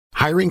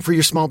Hiring for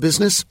your small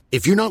business?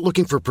 If you're not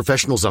looking for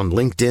professionals on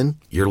LinkedIn,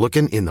 you're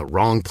looking in the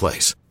wrong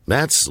place.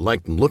 That's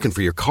like looking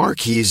for your car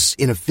keys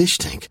in a fish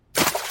tank.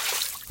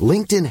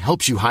 LinkedIn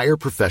helps you hire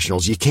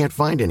professionals you can't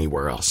find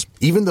anywhere else,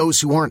 even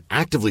those who aren't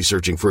actively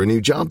searching for a new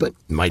job but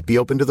might be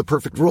open to the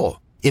perfect role.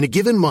 In a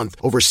given month,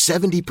 over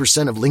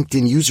 70% of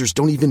LinkedIn users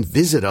don't even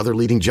visit other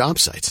leading job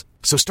sites.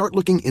 So start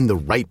looking in the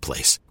right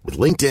place. With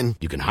LinkedIn,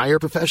 you can hire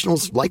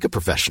professionals like a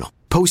professional.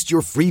 Post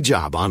your free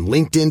job on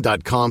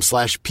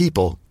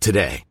linkedin.com/people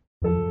today.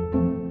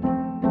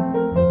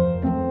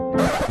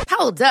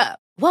 Hold up.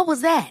 What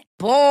was that?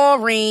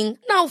 Boring.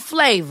 No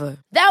flavor.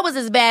 That was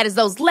as bad as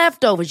those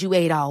leftovers you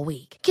ate all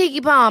week.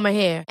 Keke Palmer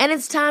here. And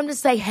it's time to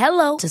say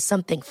hello to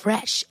something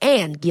fresh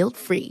and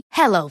guilt-free.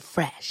 Hello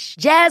Fresh.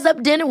 Jazz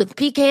up dinner with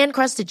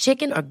pecan-crusted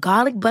chicken or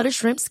garlic butter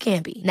shrimp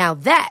scampi. Now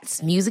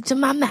that's music to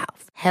my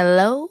mouth.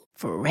 Hello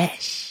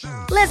Fresh.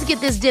 Let's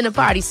get this dinner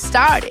party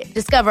started.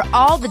 Discover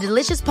all the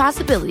delicious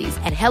possibilities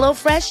at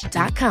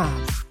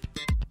hellofresh.com.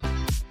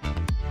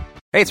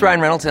 Hey, it's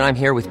Ryan Reynolds, and I'm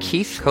here with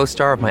Keith,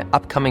 co-star of my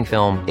upcoming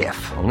film, If,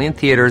 only in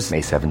theaters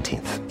May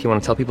 17th. Do you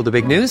want to tell people the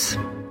big news?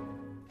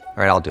 All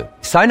right, I'll do it.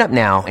 Sign up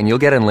now and you'll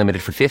get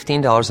unlimited for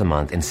 $15 a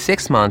month and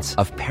 6 months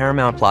of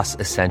Paramount Plus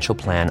Essential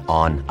Plan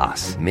on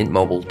us.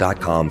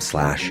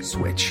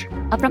 MintMobile.com/switch.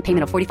 Upfront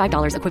payment of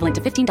 $45 equivalent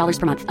to $15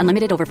 per month.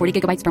 Unlimited over 40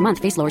 gigabytes per month.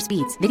 Face lower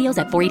speeds. Videos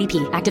at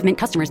 480p. Active Mint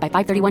customers by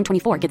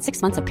 531.24 get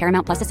 6 months of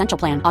Paramount Plus Essential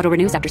Plan. Auto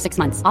renews after 6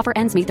 months. Offer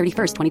ends May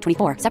 31st,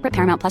 2024. Separate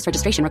Paramount Plus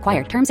registration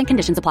required. Terms and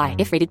conditions apply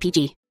if rated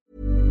PG.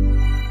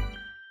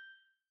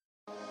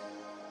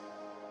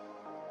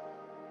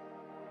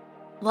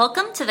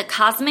 Welcome to the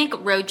Cosmic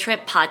Road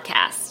Trip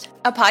Podcast,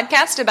 a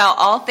podcast about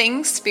all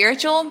things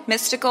spiritual,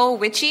 mystical,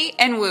 witchy,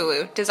 and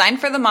woo-woo, designed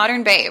for the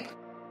modern babe.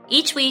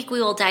 Each week, we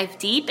will dive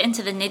deep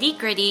into the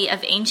nitty-gritty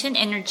of ancient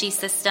energy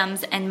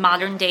systems and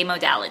modern-day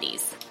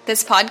modalities.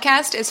 This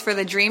podcast is for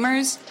the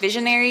dreamers,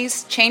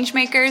 visionaries,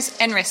 changemakers,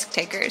 and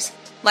risk-takers.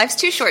 Life's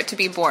too short to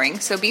be boring,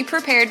 so be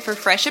prepared for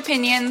fresh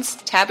opinions,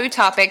 taboo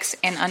topics,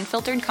 and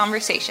unfiltered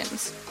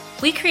conversations.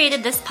 We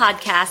created this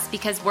podcast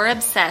because we're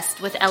obsessed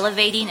with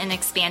elevating and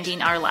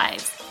expanding our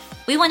lives.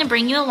 We want to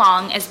bring you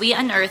along as we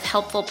unearth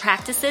helpful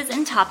practices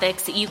and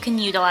topics that you can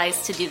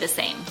utilize to do the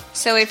same.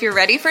 So if you're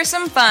ready for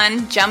some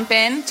fun, jump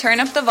in, turn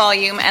up the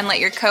volume, and let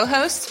your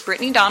co-hosts,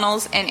 Brittany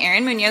Donnells and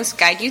Erin Munoz,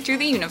 guide you through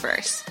the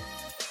universe.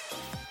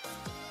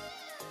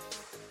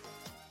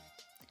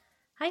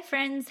 Hi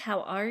friends,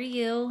 how are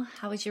you?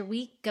 How is your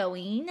week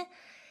going?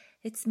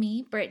 It's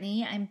me,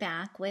 Brittany. I'm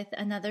back with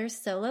another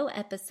solo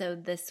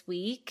episode this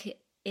week.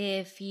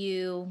 If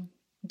you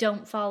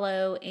don't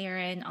follow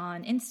Erin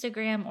on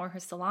Instagram or her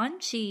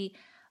salon, she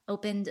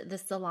opened the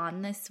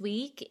salon this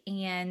week,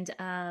 and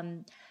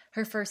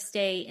her first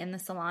day in the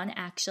salon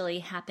actually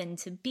happened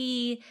to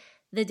be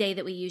the day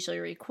that we usually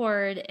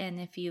record.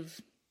 And if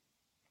you've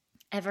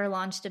ever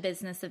launched a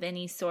business of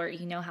any sort,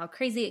 you know how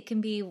crazy it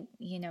can be,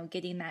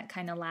 getting that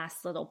kind of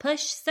last little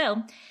push.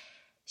 So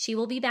she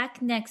will be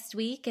back next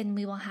week, and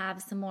we will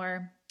have some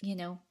more,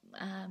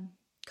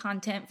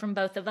 content from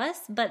both of us.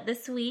 But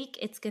this week,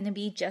 it's going to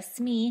be just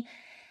me,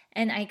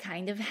 and I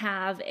kind of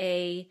have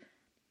a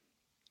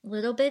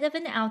little bit of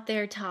an out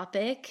there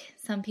topic.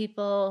 Some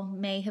people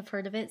may have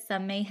heard of it,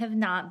 some may have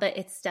not, but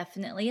it's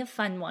definitely a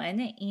fun one.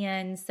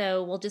 And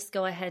so we'll just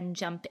go ahead and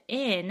jump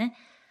in.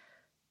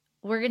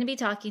 We're going to be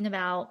talking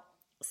about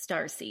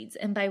star seeds.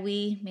 And by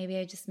we, maybe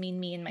I just mean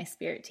me and my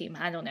spirit team.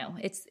 I don't know.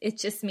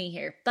 It's just me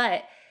here.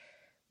 But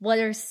what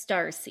are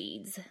star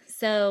seeds?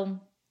 So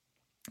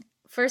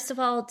first of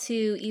all,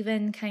 to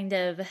even kind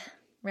of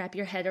wrap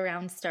your head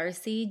around star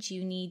seeds,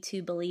 you need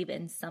to believe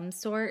in some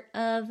sort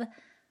of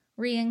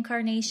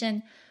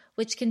reincarnation,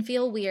 which can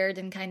feel weird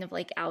and kind of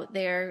like out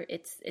there.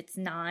 It's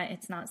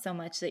not so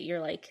much that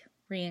you're like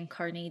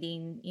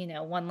reincarnating,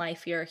 one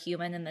life you're a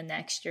human and the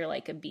next you're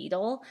like a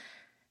beetle,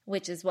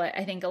 which is what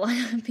I think a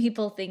lot of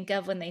people think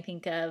of when they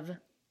think of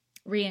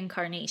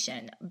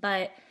reincarnation.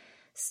 But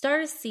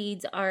star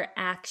seeds are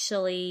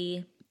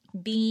actually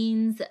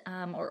beings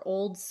or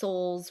old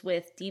souls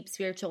with deep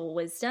spiritual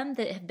wisdom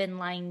that have been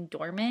lying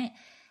dormant,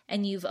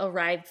 and you've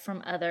arrived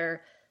from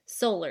other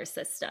solar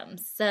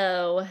systems.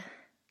 So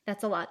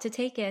that's a lot to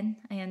take in.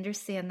 I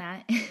understand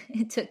that.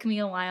 It took me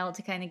a while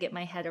to kind of get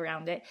my head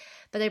around it,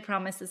 but I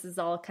promise this is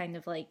all kind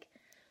of like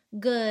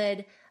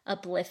good,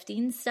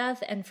 uplifting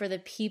stuff. And for the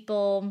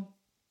people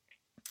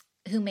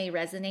who may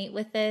resonate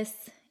with this,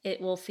 it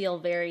will feel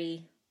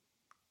very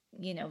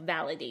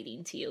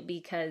validating to you,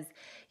 because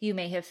you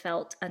may have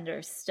felt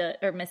understood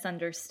or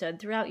misunderstood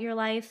throughout your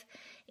life.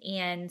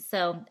 And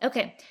so,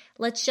 okay,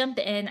 let's jump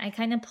in. I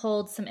kind of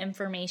pulled some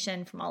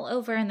information from all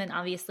over, and then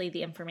obviously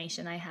the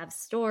information I have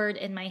stored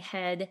in my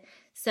head.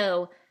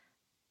 So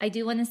I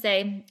do want to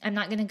say, I'm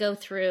not going to go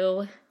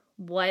through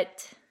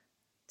what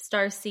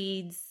star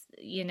seeds,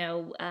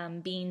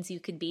 beings you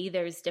could be.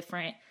 There's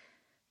different,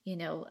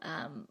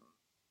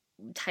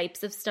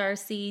 types of star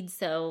seeds.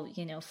 So,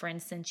 for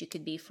instance, you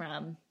could be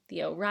from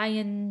the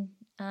Orion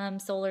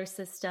solar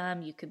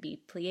system, you could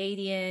be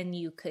Pleiadian,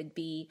 you could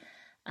be,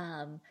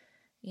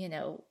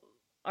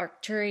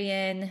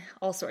 Arcturian,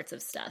 all sorts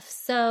of stuff.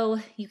 So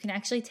you can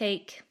actually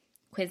take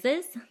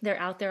quizzes. They're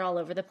out there all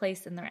over the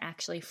place and they're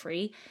actually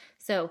free.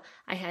 So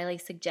I highly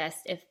suggest,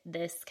 if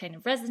this kind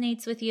of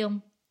resonates with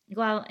you,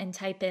 go out and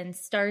type in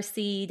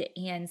starseed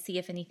and see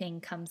if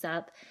anything comes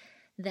up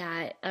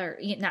that, or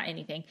not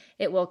anything,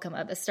 it will come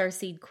up, a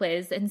starseed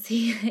quiz, and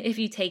see if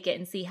you take it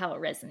and see how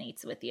it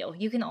resonates with you.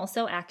 You can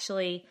also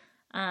actually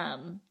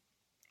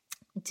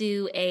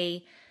do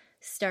a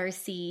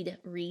starseed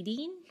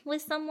reading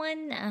with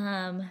someone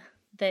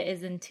that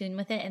is in tune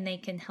with it, and they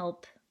can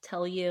help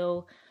tell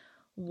you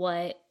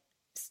what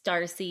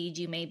starseed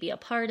you may be a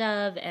part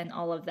of and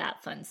all of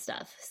that fun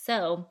stuff.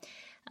 So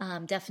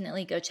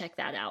definitely go check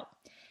that out.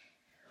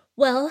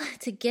 Well,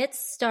 to get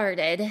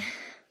started,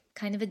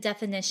 kind of a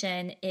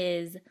definition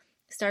is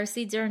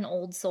starseeds are an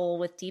old soul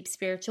with deep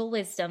spiritual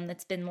wisdom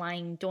that's been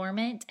lying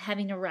dormant,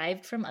 having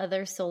arrived from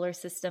other solar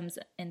systems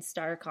and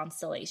star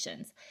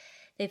constellations.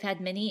 They've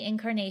had many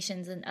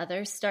incarnations in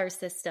other star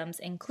systems,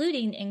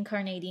 including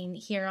incarnating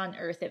here on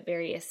Earth at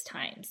various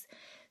times.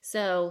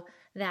 So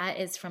that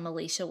is from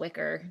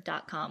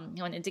AliciaWicker.com.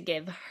 I wanted to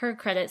give her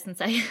credit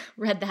since I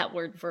read that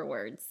word for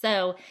word.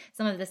 So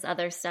some of this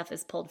other stuff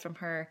is pulled from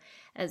her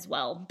as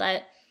well.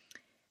 But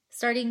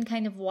starting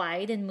kind of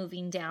wide and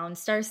moving down,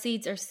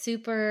 starseeds are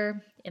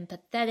super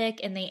empathetic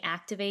and they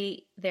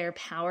activate their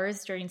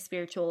powers during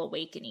spiritual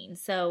awakening.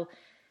 So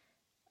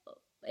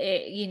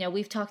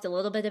we've talked a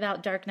little bit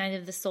about dark night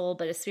of the soul,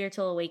 but a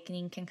spiritual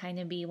awakening can kind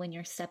of be when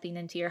you're stepping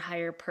into your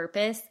higher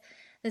purpose.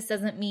 This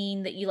doesn't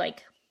mean that you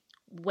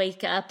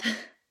wake up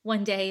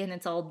one day and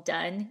it's all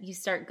done. You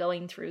start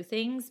going through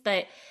things,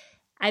 but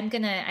I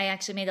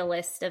actually made a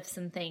list of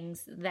some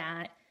things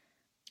that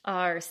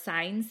are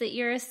signs that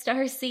you're a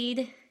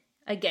starseed.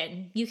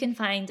 Again, you can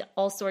find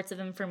all sorts of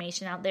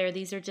information out there.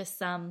 These are just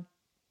some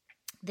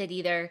that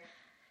either,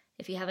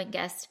 if you haven't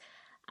guessed,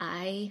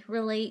 I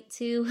relate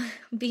to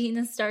being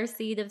a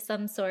starseed of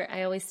some sort.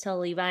 I always tell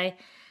Levi,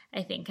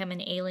 I think I'm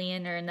an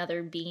alien or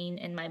another being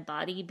in my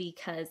body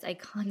because I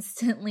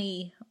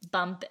constantly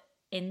bump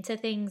into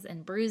things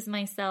and bruise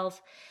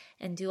myself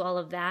and do all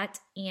of that.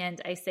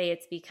 And I say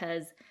it's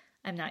because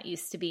I'm not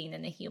used to being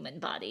in a human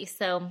body.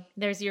 So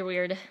there's your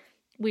weird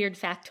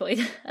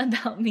factoid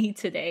about me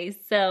today.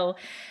 So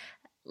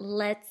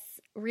let's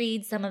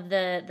read some of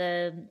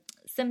the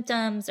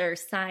symptoms or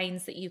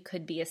signs that you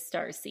could be a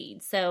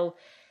starseed. So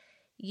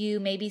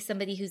you may be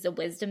somebody who's a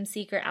wisdom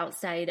seeker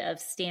outside of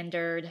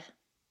standard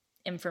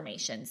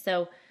information.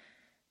 So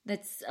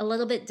that's a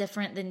little bit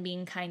different than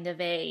being kind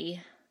of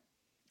a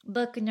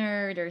book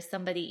nerd or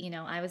somebody,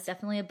 I was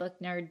definitely a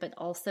book nerd, but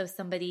also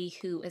somebody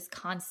who is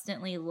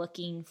constantly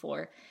looking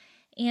for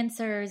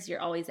answers. You're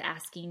always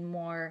asking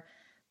more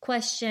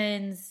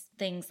questions,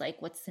 things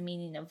like, what's the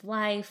meaning of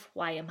life?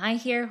 Why am I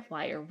here?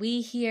 Why are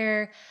we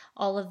here?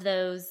 All of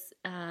those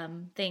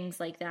things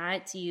like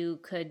that. You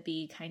could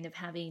be kind of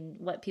having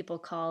what people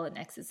call an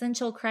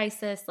existential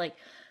crisis, like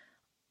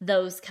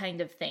those kind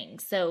of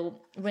things.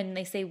 So when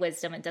they say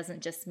wisdom, it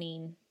doesn't just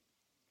mean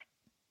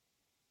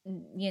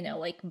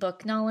like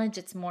book knowledge,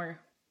 it's more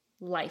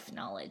life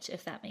knowledge,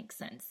 if that makes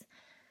sense.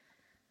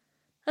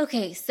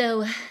 Okay,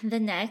 so the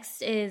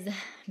next is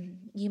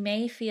you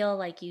may feel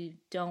like you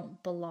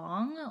don't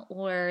belong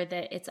or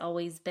that it's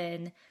always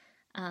been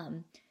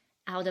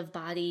out of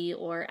body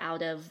or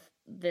out of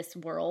this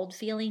world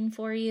feeling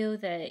for you,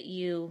 that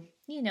you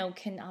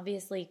can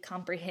obviously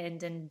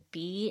comprehend and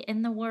be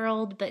in the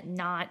world, but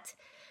not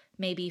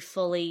maybe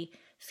fully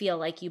feel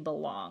like you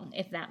belong,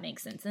 if that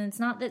makes sense. And it's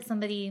not that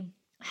somebody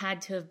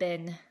had to have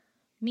been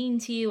mean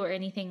to you or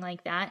anything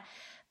like that,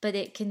 but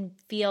it can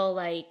feel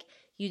like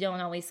you don't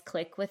always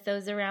click with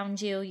those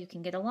around you. You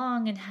can get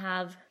along and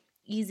have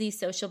easy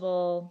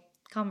sociable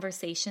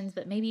conversations,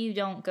 but maybe you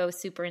don't go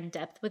super in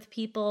depth with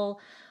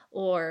people,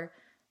 or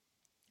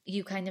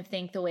you kind of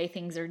think the way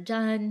things are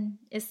done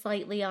is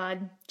slightly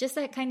odd. Just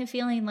that kind of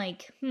feeling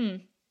like,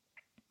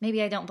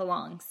 maybe I don't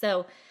belong.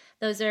 So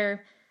those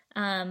are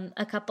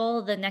a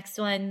couple. The next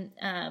one,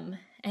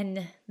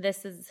 and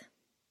this is,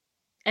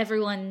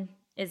 everyone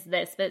is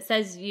this, but it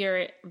says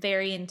you're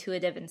very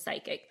intuitive and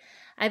psychic.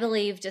 I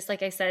believe, just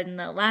like I said in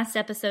the last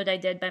episode I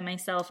did by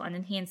myself on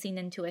enhancing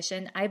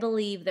intuition, I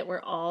believe that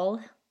we're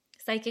all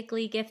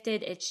psychically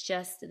gifted. It's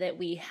just that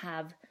we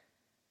have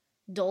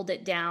dulled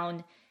it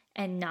down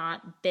and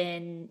not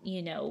been,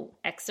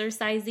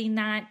 exercising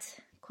that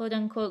quote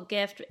unquote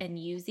gift and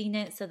using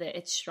it so that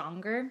it's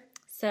stronger.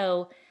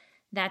 So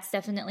that's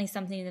definitely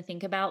something to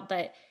think about.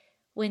 But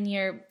when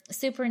you're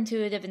super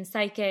intuitive and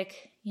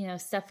psychic,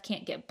 stuff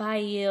can't get by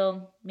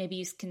you. Maybe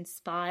you can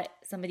spot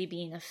somebody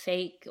being a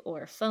fake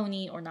or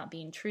phony or not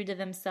being true to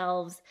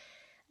themselves.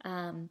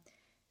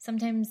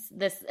 Sometimes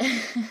this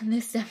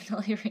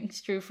definitely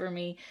rings true for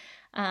me.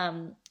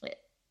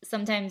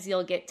 Sometimes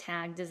you'll get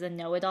tagged as a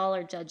know-it-all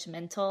or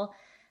judgmental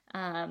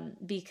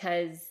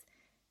because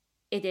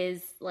it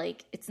is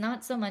like, it's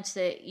not so much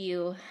that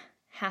you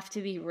have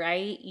to be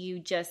right. You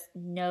just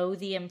know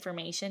the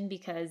information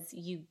because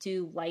you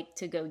do like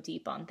to go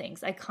deep on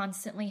things. I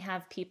constantly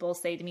have people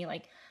say to me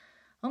like,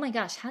 oh my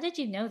gosh, how did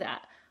you know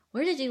that?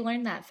 where did you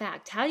learn that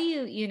fact? How do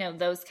you know,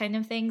 those kind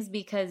of things,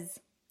 because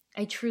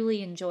I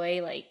truly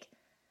enjoy like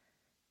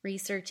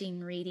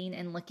researching, reading,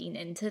 and looking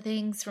into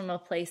things from a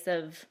place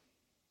of,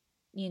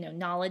 you know,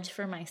 knowledge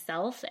for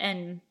myself.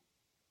 And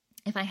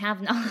if I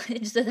have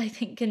knowledge that I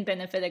think can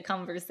benefit a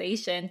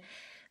conversation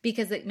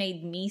because it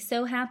made me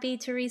so happy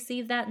to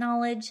receive that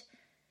knowledge,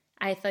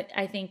 I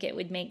think it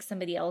would make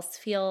somebody else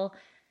feel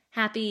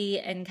happy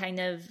and kind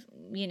of,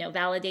 you know,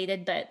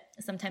 validated. But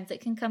sometimes it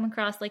can come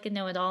across like a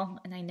know-it-all,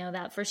 and I know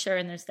that for sure.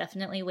 And there's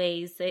definitely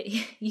ways that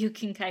you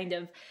can kind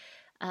of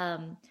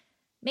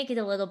make it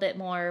a little bit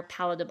more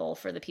palatable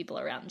for the people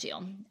around you.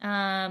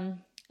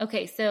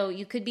 Okay, so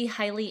you could be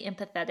highly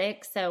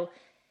empathetic. So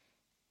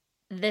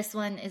this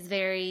one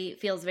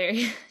feels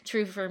very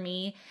true for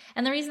me.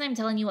 And the reason I'm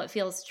telling you what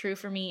feels true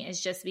for me is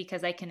just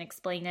because I can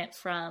explain it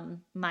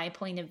from my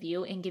point of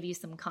view and give you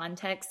some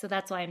context. So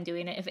that's why I'm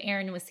doing it. If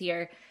Erin was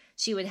here,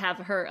 she would have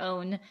her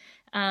own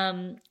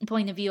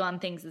point of view on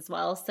things as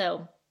well.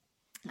 So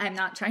I'm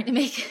not trying to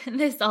make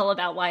this all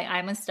about why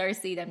I'm a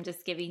starseed. I'm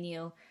just giving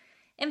you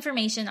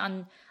information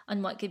on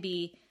what could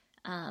be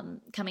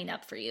coming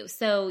up for you.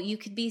 So you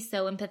could be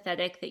so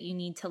empathetic that you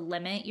need to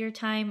limit your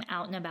time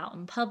out and about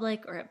in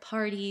public or at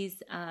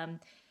parties.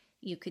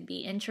 You could be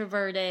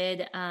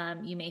introverted.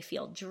 You may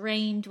feel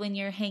drained when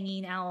you're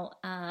hanging out.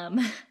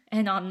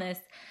 And on this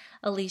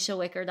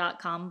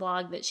AliciaWicker.com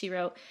blog that she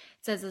wrote,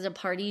 it says at a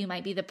party, you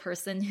might be the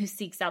person who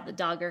seeks out the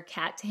dog or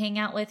cat to hang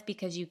out with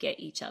because you get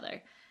each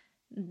other.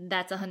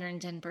 That's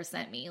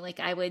 110% me. Like,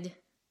 I would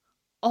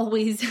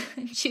always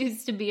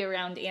choose to be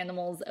around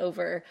animals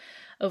over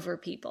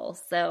people.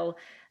 So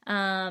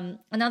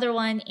another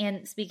one,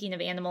 and speaking of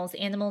animals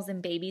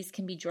and babies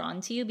can be drawn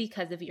to you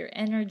because of your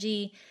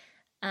energy.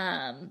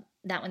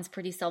 That one's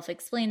pretty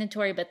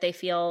self-explanatory, but they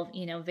feel,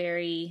 you know,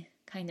 very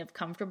kind of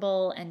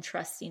comfortable and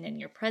trusting in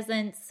your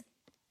presence.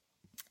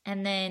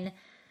 And then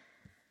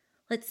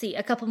let's see,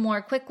 a couple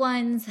more quick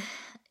ones.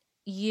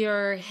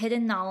 Your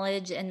hidden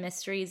knowledge and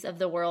mysteries of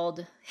the world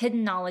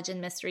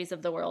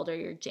are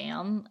your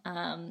jam.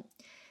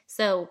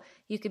 So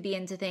you could be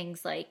into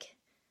things like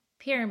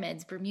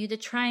pyramids, Bermuda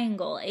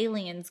Triangle,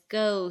 aliens,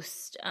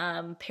 ghosts,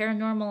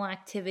 paranormal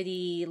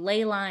activity,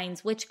 ley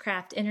lines,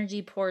 witchcraft,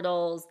 energy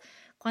portals,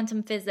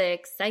 quantum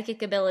physics,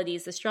 psychic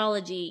abilities,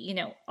 astrology, you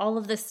know, all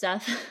of the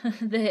stuff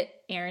that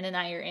Erin and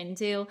I are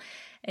into.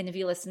 And if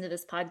you listen to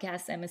this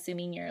podcast, I'm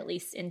assuming you're at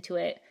least into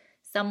it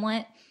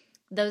somewhat.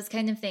 Those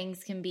kind of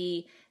things can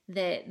be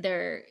that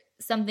they're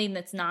something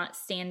that's not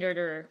standard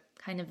or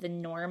kind of the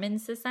norm in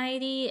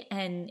society.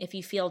 And if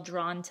you feel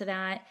drawn to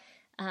that,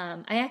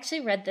 I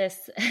actually read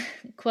this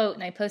quote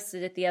and I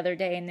posted it the other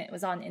day, and it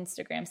was on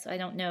Instagram. So I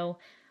don't know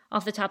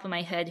off the top of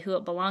my head who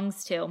it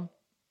belongs to,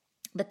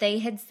 but they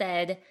had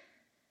said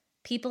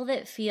people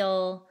that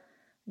feel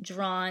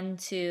drawn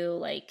to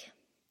like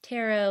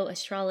tarot,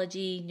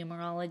 astrology,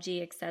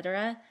 numerology,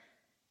 etc.,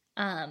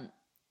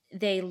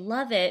 they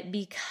love it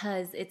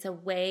because it's a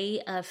way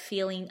of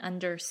feeling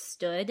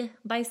understood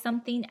by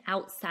something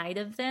outside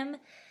of them.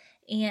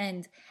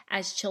 And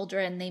as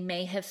children, they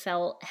may have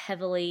felt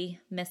heavily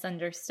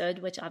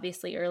misunderstood, which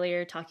obviously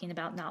earlier talking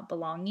about not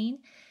belonging.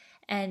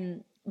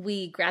 And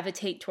we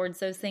gravitate towards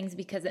those things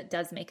because it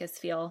does make us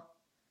feel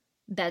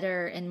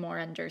better and more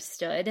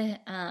understood.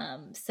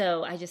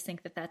 So I just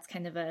think that that's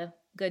kind of a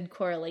good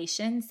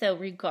correlation. So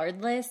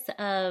regardless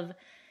of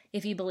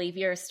if you believe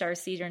you're a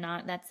starseed or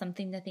not, that's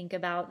something to think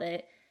about,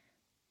 that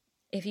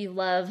if you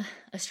love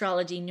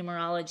astrology,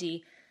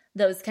 numerology,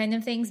 those kind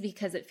of things,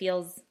 because it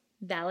feels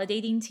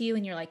validating to you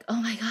and you're like, oh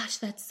my gosh,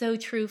 that's so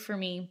true for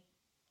me.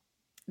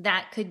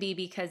 That could be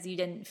because you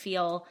didn't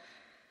feel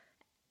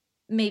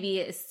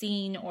maybe as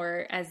seen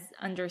or as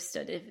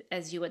understood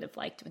as you would have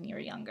liked when you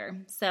were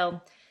younger.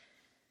 So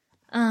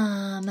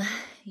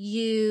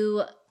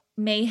you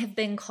may have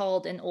been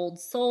called an old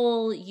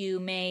soul. You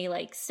may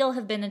like still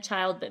have been a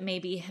child, but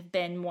maybe have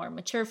been more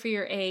mature for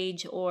your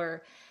age,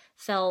 or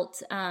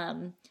felt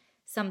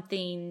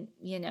something,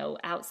 you know,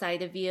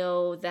 outside of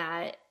you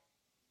that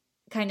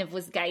kind of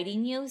was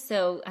guiding you.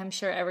 So I'm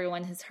sure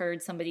everyone has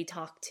heard somebody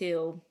talk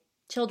to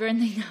children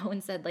they know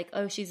and said like,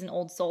 oh, she's an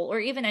old soul. Or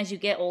even as you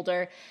get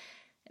older,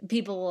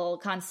 people will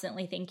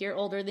constantly think you're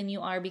older than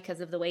you are because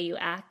of the way you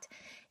act.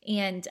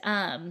 And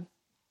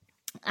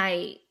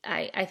I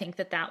think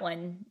that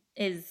one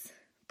is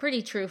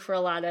pretty true for a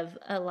lot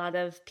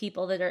of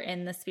people that are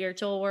in the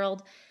spiritual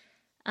world.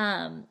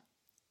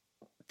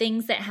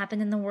 Things that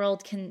happen in the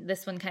world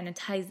this one kind of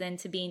ties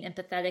into being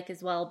empathetic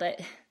as well, but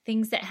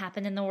things that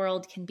happen in the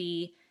world can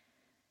be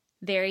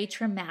very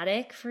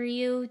traumatic for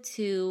you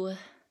to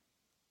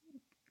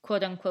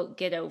quote unquote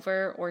get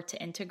over or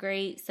to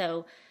integrate.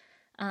 So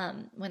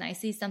when I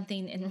see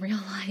something in real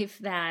life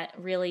that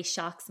really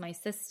shocks my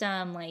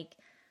system, like,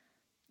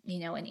 you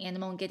know, an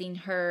animal getting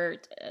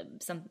hurt,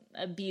 some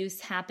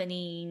abuse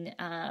happening,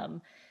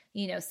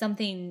 you know,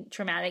 something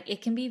traumatic,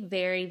 it can be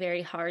very,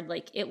 very hard.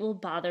 Like, it will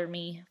bother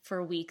me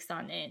for weeks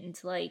on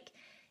end. Like,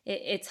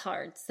 it's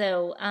hard.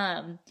 So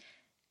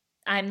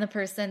I'm the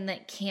person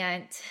that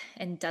can't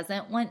and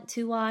doesn't want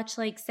to watch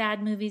like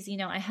sad movies. You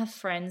know, I have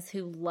friends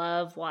who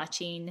love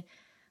watching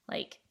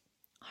like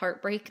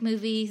heartbreak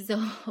movies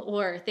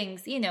or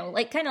things, you know,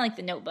 like kind of like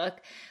The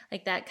Notebook,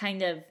 like that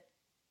kind of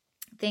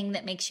thing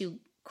that makes you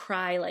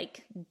cry,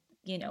 like,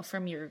 you know,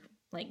 from your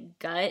like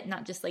gut,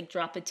 not just like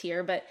drop a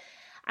tear. But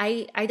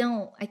I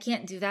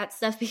can't do that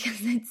stuff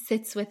because it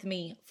sits with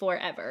me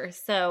forever.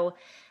 So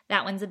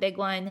that one's a big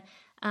one.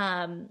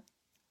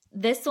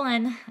 This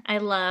one I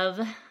love.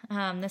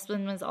 This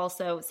one was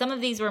also, some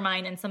of these were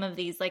mine, and some of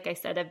these, like I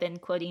said, I've been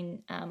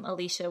quoting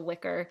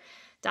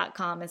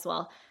AliciaWicker.com as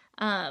well.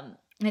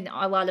 And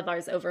a lot of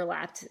ours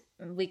overlapped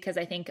because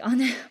I think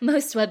on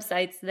most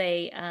websites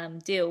they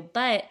do.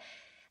 But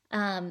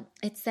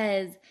it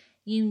says,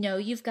 you know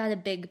you've got a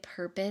big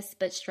purpose,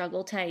 but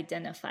struggle to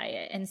identify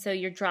it. And so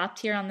you're dropped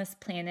here on this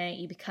planet,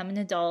 you become an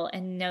adult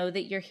and know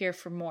that you're here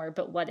for more,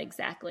 but what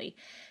exactly?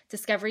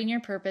 Discovering your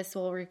purpose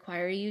will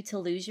require you to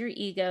lose your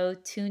ego,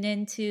 tune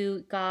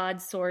into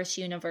God, source,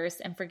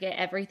 universe, and forget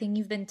everything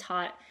you've been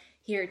taught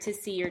here to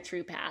see your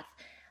true path.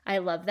 I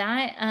love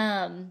that.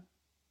 And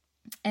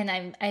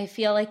I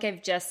feel like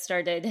I've just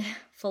started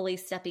fully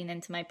stepping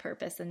into my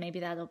purpose, and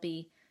maybe that'll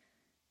be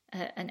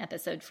an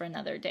episode for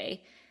another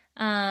day.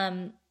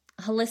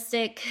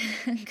 Holistic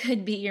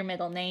could be your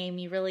middle name.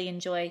 You really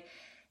enjoy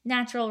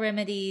natural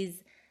remedies,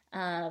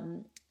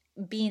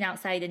 being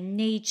outside in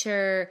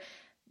nature,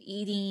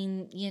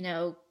 eating, you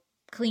know,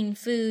 clean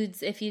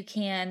foods if you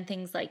can,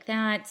 things like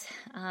that.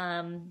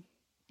 And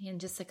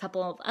just a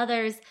couple of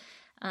others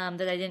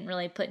that I didn't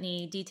really put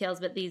any details,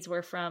 but these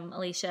were from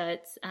Alicia.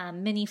 It's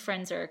many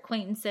friends or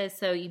acquaintances,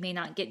 so you may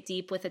not get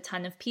deep with a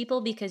ton of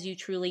people because you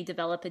truly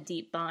develop a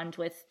deep bond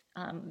with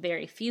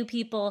very few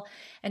people.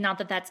 And not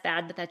that that's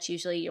bad, but that's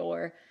usually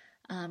your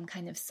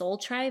kind of soul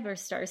tribe or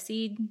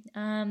starseed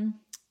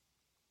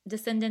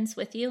descendants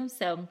with you.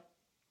 So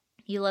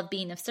you love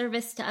being of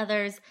service to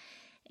others,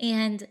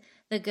 and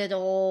the good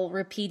old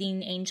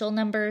repeating angel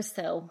numbers.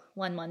 So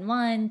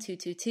 111,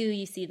 222,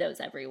 you see those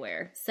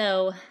everywhere.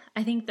 So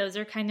I think those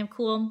are kind of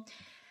cool.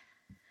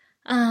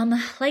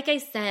 Like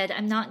I said,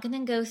 I'm not going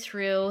to go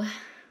through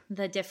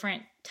the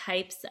different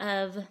types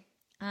of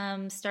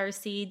star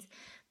seeds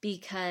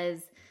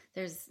because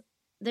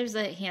there's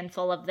a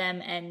handful of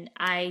them, and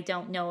I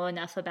don't know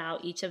enough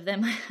about each of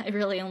them. I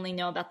really only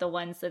know about the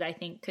ones that I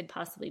think could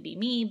possibly be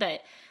me. But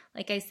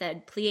like I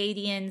said,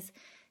 Pleiadians,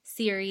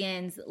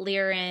 Sirians,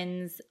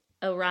 Lyrans,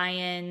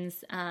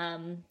 Orions,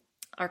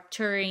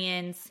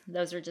 Arcturians,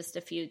 those are just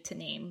a few to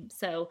name.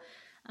 So,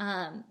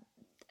 and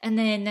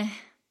then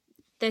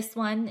this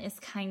one is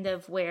kind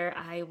of where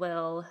I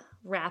will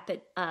wrap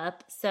it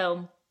up.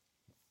 So,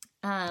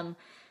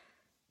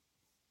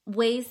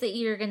 ways that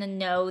you're going to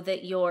know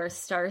that your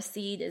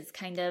starseed is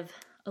kind of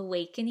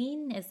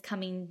awakening, is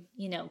coming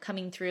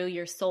through,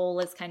 your soul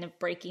is kind of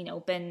breaking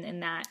open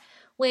in that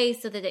way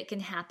so that it can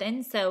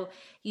happen. So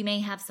you may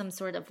have some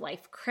sort of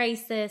life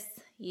crisis,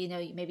 you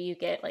know, maybe you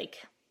get like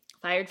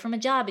fired from a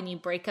job and you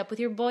break up with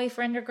your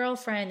boyfriend or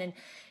girlfriend and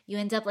you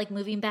end up like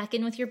moving back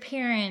in with your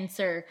parents,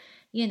 or,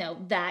 you know,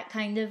 that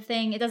kind of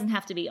thing. It doesn't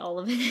have to be all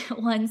of it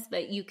at once,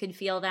 but you could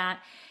feel that.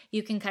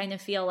 You can kind of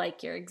feel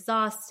like you're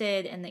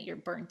exhausted and that you're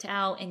burnt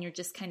out and you're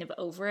just kind of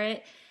over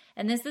it.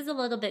 And this is a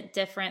little bit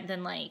different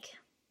than like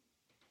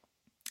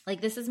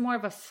this is more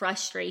of a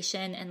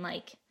frustration and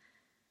like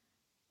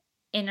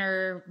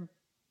inner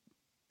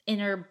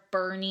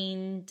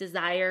burning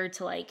desire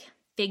to like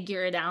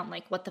figure it out,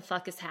 like what the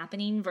fuck is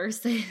happening,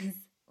 versus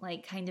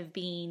like kind of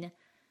being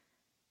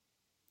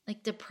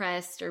like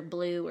depressed or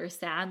blue or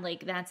sad.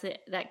 Like that's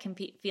it. That can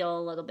feel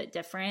a little bit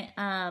different.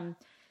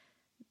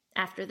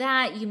 After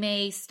that, you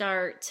may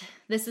start,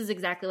 this is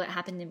exactly what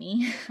happened to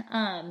me.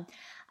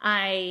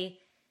 I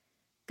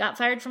got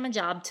fired from a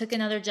job, took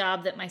another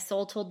job that my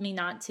soul told me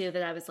not to,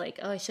 that I was like,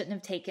 oh, I shouldn't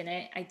have taken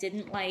it. I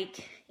didn't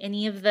like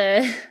any of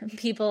the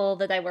people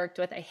that I worked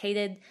with. I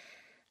hated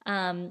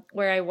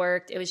where I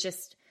worked. It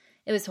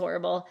was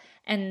horrible.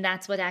 And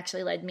that's what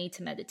actually led me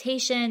to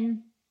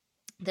meditation,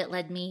 that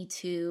led me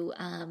to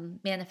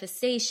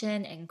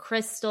manifestation and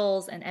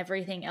crystals and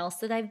everything else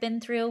that I've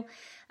been through.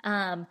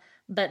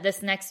 But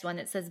this next one,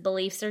 it says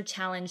beliefs are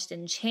challenged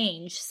and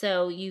changed.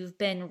 So you've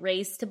been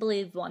raised to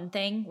believe one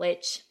thing,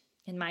 which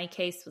in my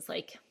case was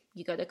like,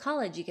 you go to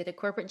college, you get a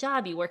corporate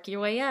job, you work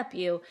your way up,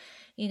 you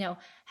know,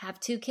 have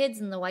 2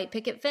 kids and the white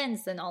picket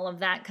fence and all of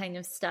that kind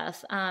of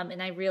stuff.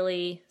 And I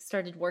really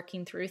started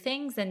working through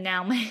things. And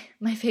now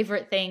my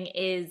favorite thing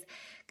is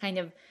kind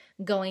of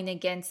going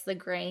against the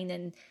grain.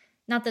 And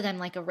not that I'm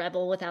like a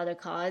rebel without a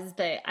cause,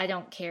 but I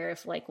don't care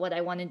if like what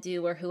I want to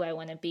do or who I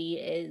want to be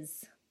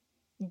is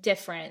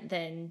different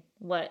than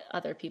what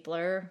other people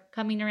are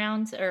coming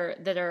around or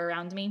that are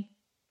around me.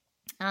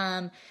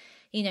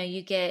 You know,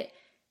 you get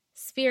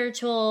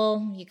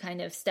spiritual, you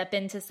kind of step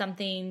into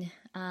something,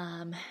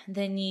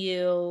 then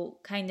you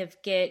kind of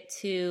get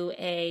to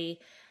a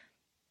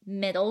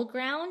middle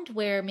ground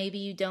where maybe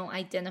you don't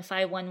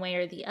identify one way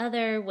or the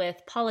other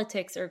with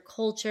politics or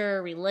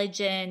culture,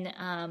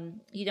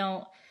 religion. You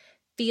don't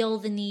feel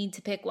the need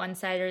to pick one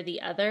side or the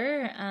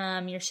other.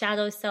 Your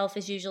shadow self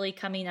is usually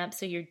coming up,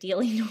 so you're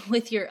dealing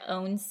with your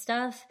own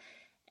stuff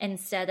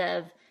instead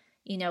of,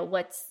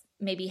 what's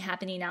maybe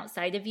happening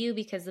outside of you,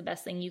 because the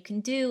best thing you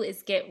can do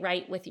is get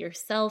right with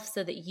yourself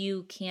so that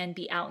you can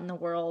be out in the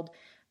world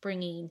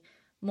bringing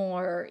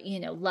more,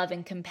 love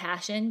and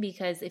compassion,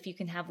 because if you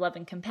can have love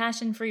and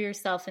compassion for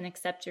yourself and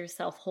accept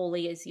yourself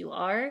wholly as you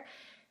are,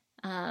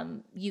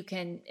 you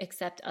can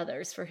accept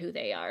others for who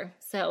they are.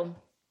 So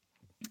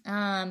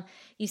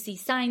you see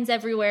signs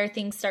everywhere,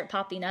 things start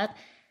popping up.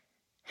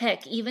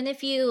 Heck, even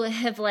if you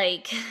have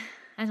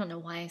I don't know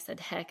why I said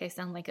heck, I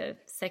sound like a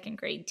second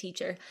grade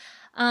teacher.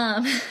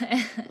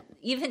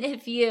 Even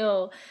if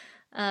you,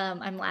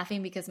 I'm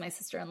laughing because my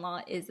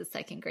sister-in-law is a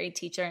second grade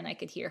teacher and I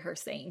could hear her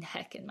saying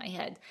heck in my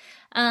head.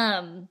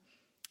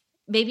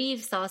 Maybe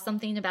you've saw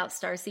something about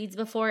starseeds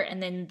before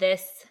and then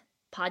this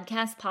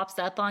podcast pops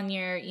up on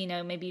your,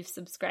 maybe you've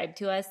subscribed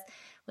to us,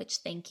 which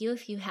thank you.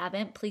 If you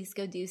haven't, please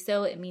go do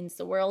so. It means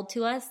the world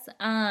to us.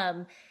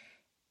 And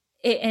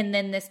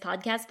then this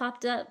podcast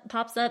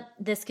pops up.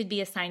 This could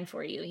be a sign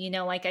for you.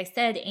 Like I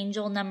said,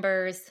 angel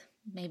numbers.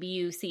 Maybe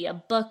you see a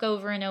book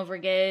over and over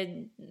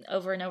again.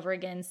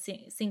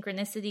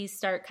 Synchronicities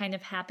start kind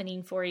of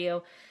happening for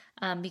you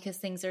because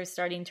things are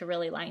starting to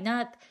really line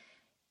up.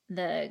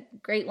 The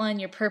great one,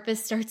 your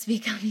purpose starts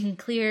becoming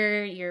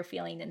clear. You're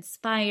feeling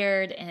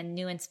inspired and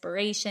new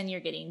inspiration. You're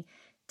getting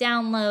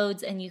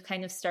downloads and you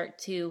kind of start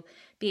to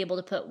be able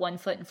to put one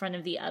foot in front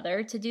of the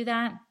other to do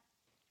that.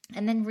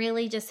 And then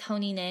really just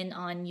honing in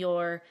on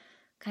your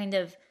kind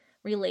of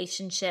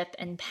relationship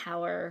and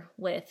power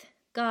with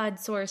God,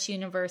 source,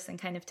 universe, and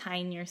kind of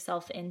tying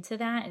yourself into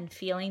that and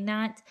feeling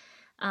that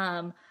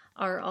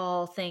are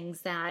all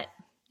things that,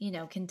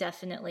 can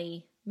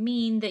definitely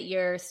mean that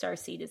your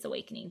starseed is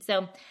awakening.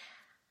 So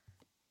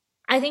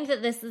I think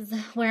that this is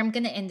where I'm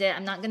going to end it.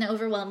 I'm not going to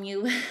overwhelm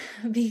you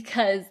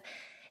because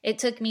it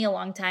took me a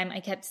long time. I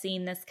kept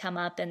seeing this come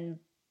up and,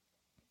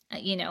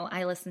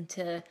 I listened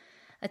to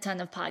a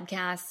ton of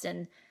podcasts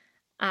and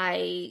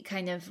I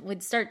kind of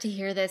would start to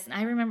hear this. And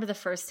I remember the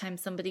first time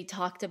somebody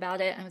talked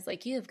about it, I was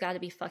like, you have got to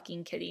be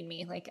fucking kidding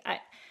me.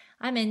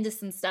 I'm into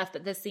some stuff,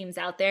 but this seems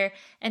out there.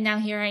 And now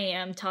here I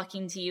am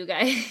talking to you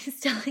guys,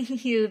 telling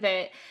you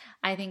that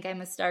I think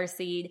I'm a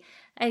starseed.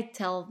 I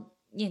tell,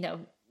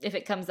 if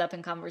it comes up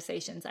in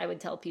conversations, I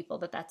would tell people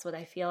that that's what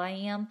I feel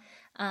I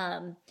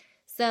am.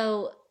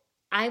 So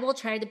I will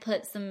try to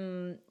put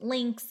some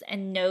links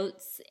and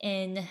notes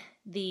in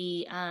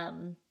the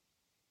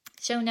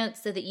show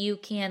notes so that you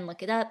can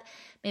look it up.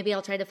 Maybe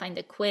I'll try to find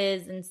a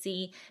quiz and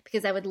see,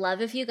 because I would love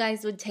if you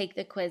guys would take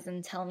the quiz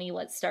and tell me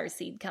what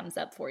starseed comes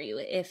up for you,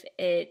 if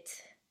it,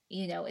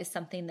 is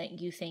something that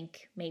you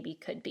think maybe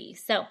could be.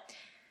 So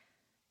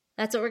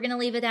that's what we're going to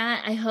leave it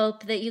at. I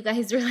hope that you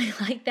guys really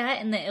like that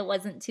and that it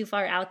wasn't too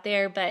far out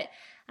there, but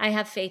I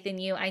have faith in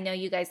you. I know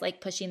you guys like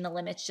pushing the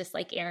limits just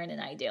like Erin and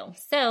I do.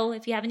 So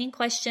if you have any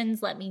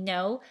questions, let me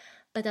know.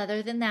 But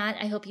other than that,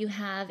 I hope you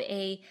have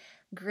a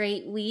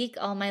great week.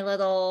 All my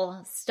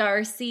little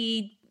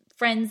starseed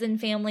friends and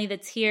family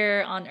that's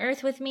here on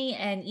earth with me.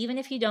 And even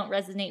if you don't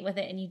resonate with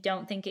it and you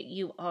don't think it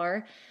you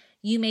are,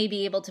 you may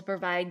be able to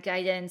provide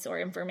guidance or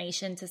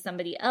information to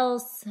somebody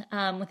else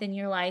within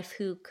your life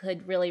who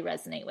could really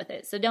resonate with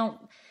it. So don't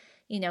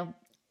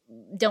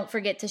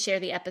forget to share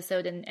the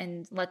episode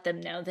and let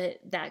them know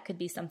that could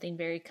be something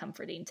very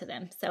comforting to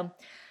them. So,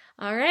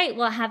 all right.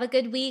 Well, have a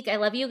good week. I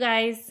love you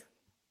guys.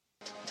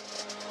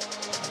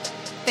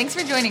 Thanks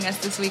for joining us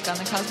this week on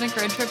the Cosmic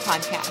Road Trip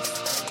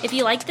podcast. If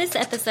you liked this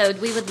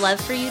episode, we would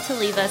love for you to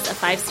leave us a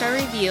 5-star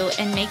review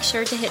and make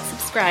sure to hit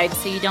subscribe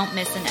so you don't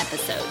miss an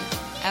episode.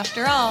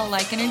 After all,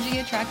 like energy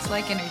attracts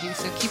like energy,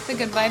 so keep the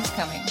good vibes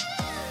coming.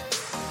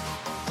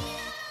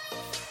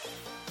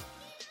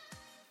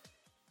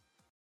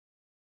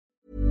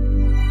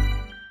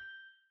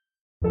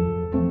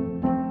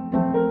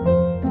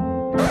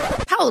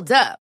 Hold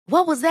up.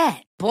 What was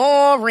that?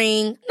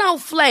 Boring. No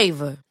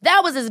flavor.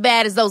 That was as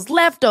bad as those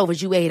leftovers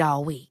you ate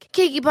all week.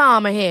 Keke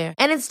Palmer here.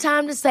 And it's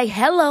time to say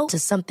hello to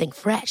something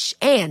fresh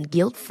and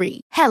guilt-free.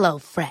 Hello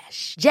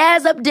Fresh.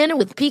 Jazz up dinner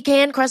with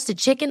pecan-crusted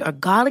chicken or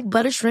garlic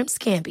butter shrimp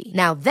scampi.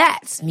 Now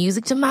that's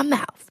music to my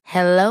mouth.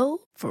 Hello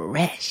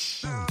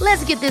Fresh.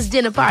 Let's get this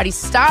dinner party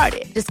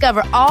started.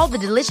 Discover all the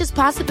delicious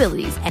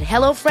possibilities at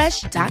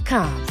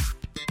HelloFresh.com.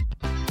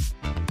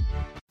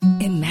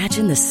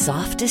 Imagine the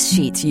softest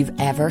sheets you've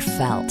ever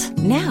felt.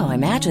 Now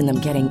imagine them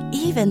getting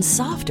even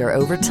softer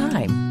over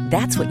time.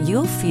 That's what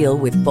you'll feel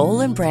with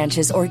Boll &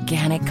 Branch's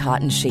organic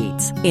cotton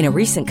sheets. In a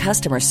recent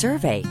customer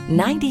survey,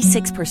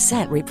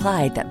 96%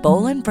 replied that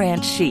Boll &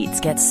 Branch sheets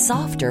get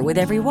softer with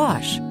every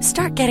wash.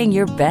 Start getting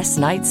your best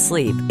night's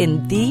sleep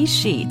in these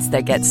sheets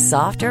that get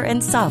softer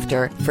and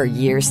softer for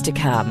years to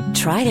come.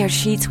 Try their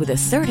sheets with a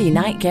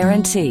 30-night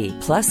guarantee.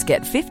 Plus,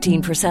 get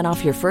 15%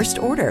 off your first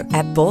order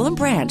at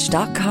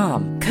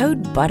bollandbranch.com.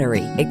 Code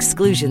BUTTERY.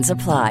 Exclusions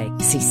apply.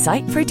 See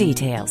site for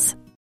details.